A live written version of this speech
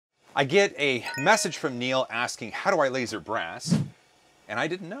I get a message from Neil asking, how do I laser brass? And I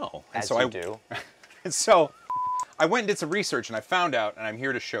didn't know. And As so you do. And so I went and did some research and I found out, and I'm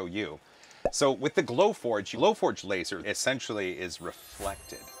here to show you. So with the glowforge laser essentially is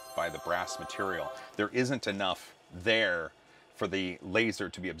reflected by the brass material. There isn't enough there for the laser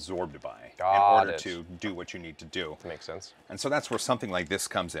to be absorbed by in order to do what you need to do. That makes sense. And so that's where something like this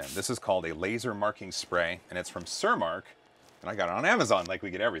comes in. This is called a laser marking spray, and it's from Surmark, and I got it on Amazon like we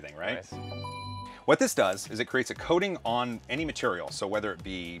get everything, right? Nice. What this does is it creates a coating on any material, so whether it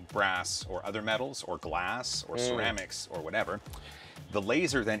be brass or other metals or glass or ceramics or whatever, the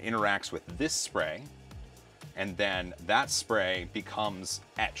laser then interacts with this spray, and then that spray becomes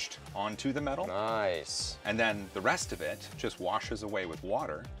etched onto the metal. Nice. And then the rest of it just washes away with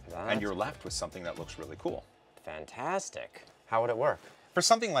water, and you're left with something that looks really cool. Fantastic. How would it work? For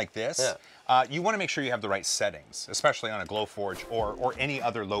something like this, you want to make sure you have the right settings, especially on a glowforge or any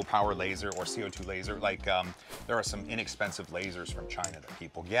other low power laser or CO2 laser. Like there are some inexpensive lasers from China that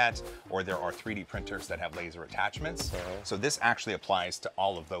people get, or there are 3D printers that have laser attachments. So this actually applies to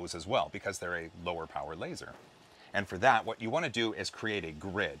all of those as well because they're a lower power laser. And for that, what you want to do is create a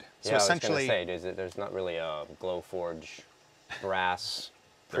grid. So essentially, I was going to say, there's not really a glowforge brass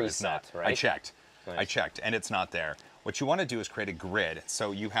preset, right? I checked. Nice. I checked, and it's not there. What you want to do is create a grid.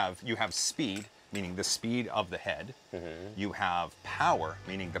 So you have speed, meaning the speed of the head. You have power,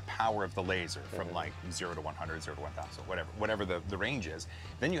 meaning the power of the laser from like 0 to 100, 0 to 1000, whatever the range is.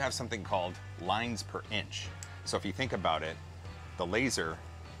 Then you have something called lines per inch. So if you think about it, the laser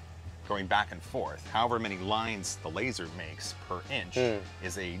going back and forth, however many lines the laser makes per inch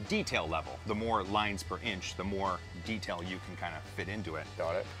is a detail level. The more lines per inch, the more detail you can kind of fit into it.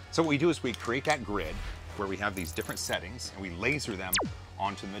 Got it. So what we do is we create that grid where we have these different settings and we laser them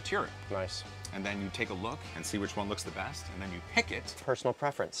onto the material. Nice. And then you take a look and see which one looks the best, and then you pick it. Personal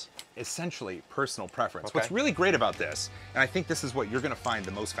preference. Essentially, personal preference. Okay. What's really great about this, and I think this is what you're gonna find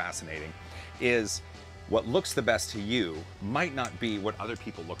the most fascinating, is what looks the best to you might not be what other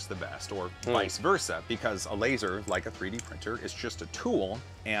people looks the best, or vice versa, because a laser, like a 3D printer, is just a tool,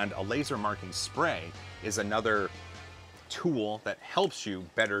 and a laser marking spray is another tool that helps you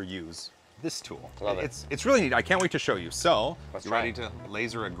better use this tool. Love it. It's really neat. I can't wait to show you. So, Let's you try ready it. to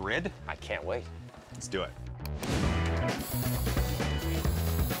laser a grid? I can't wait. Let's do it.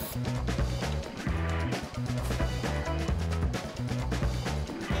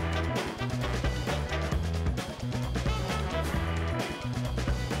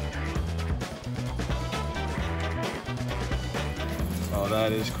 Oh,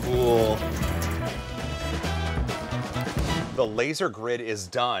 that is cool. The laser grid is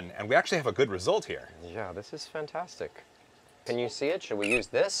done, and we actually have a good result here. Yeah, this is fantastic. Can you see it? Should we use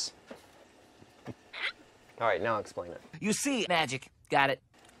this? All right, now explain it. You see magic. Got it.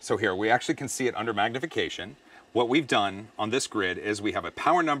 So here, we actually can see it under magnification. What we've done on this grid is we have a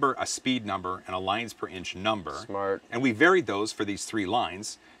power number, a speed number, and a lines per inch number. Smart. And we varied those for these 3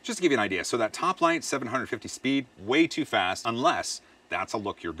 lines, just to give you an idea. So that top line, 750 speed, way too fast, unless that's a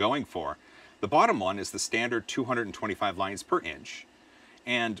look you're going for. The bottom one is the standard 225 lines per inch.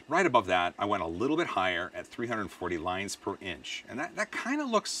 And right above that, I went a little bit higher at 340 lines per inch. And that kind of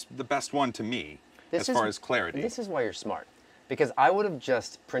looks the best one to me, as far as clarity. This is why you're smart. Because I would have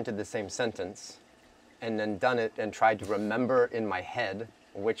just printed the same sentence and then done it and tried to remember in my head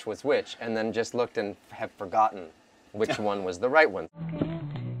which was which, and then just looked and have forgotten which one was the right one.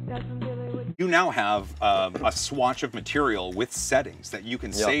 You now have a swatch of material with settings that you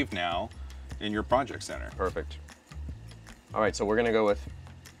can save now in your project center. Perfect. All right, so we're gonna go with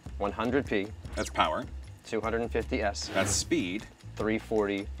 100p, That's power. 250s, That's speed.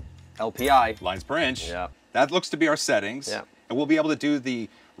 340 LPI. Lines per inch. Yeah. That looks to be our settings. Yeah. And we'll be able to do the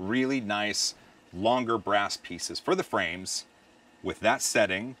really nice, longer brass pieces for the frames with that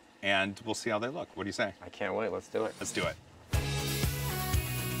setting, and we'll see how they look. What do you say? I can't wait, let's do it. Let's do it.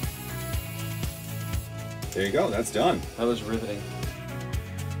 There you go, that's done. That was riveting.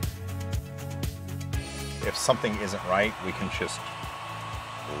 If something isn't right, we can just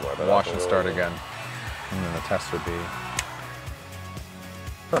Watch and start again. And then the test would be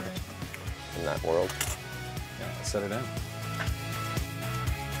perfect. In that world. Yeah, let's set it in.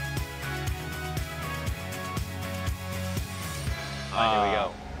 Here we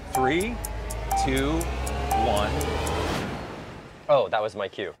go. 3, 2, 1. Oh, that was my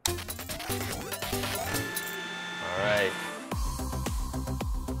cue. All right.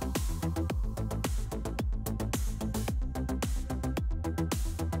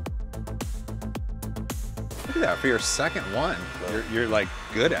 Look at that, for your second one, you're like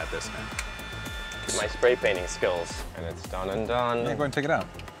good at this now. My spray painting skills, and it's done and done. Yeah, go ahead and take it out.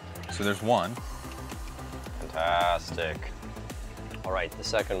 So there's one. Fantastic. All right, the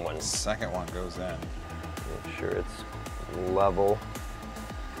second one. Second one goes in. Make sure it's level.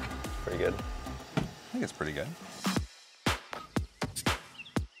 Pretty good. I think it's pretty good.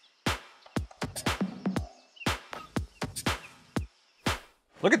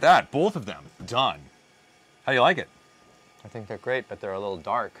 Look at that, both of them done. How do you like it? I think they're great, but they're a little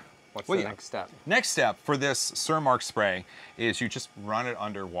dark. What's the next step? Next step for this Surmark spray is you just run it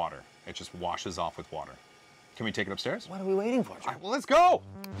under water. It just washes off with water. Can we take it upstairs? What are we waiting for, John? All right, well, let's go.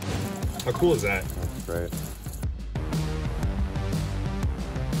 How cool is that? That's great.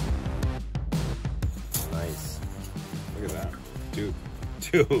 Nice. Look at that.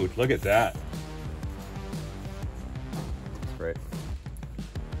 Dude, look at that. That's great.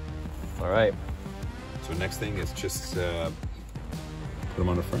 All right. So next thing is just put them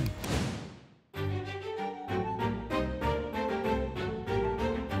on a frame.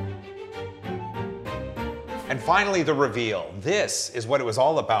 And finally, the reveal. This is what it was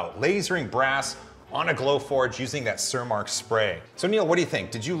all about, lasering brass on a glowforge using that Surmark spray. So Neil, what do you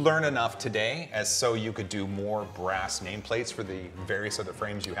think? Did you learn enough today as so you could do more brass nameplates for the various other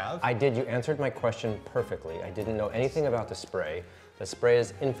frames you have? I did. You answered my question perfectly. I didn't know anything about the spray. The spray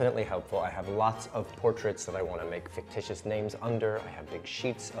is infinitely helpful. I have lots of portraits that I want to make fictitious names under. I have big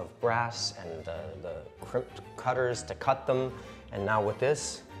sheets of brass and the cutters to cut them. And now with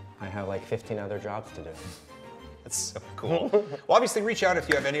this, I have like 15 other jobs to do. That's so cool. Well, obviously reach out if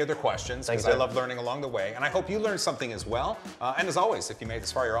you have any other questions, because I love learning along the way. And I hope you learned something as well. And as always, if you made it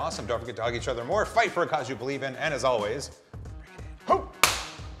this far, you're awesome. Don't forget to hug each other more, fight for a cause you believe in, and as always,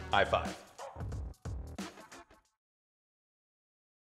 high five.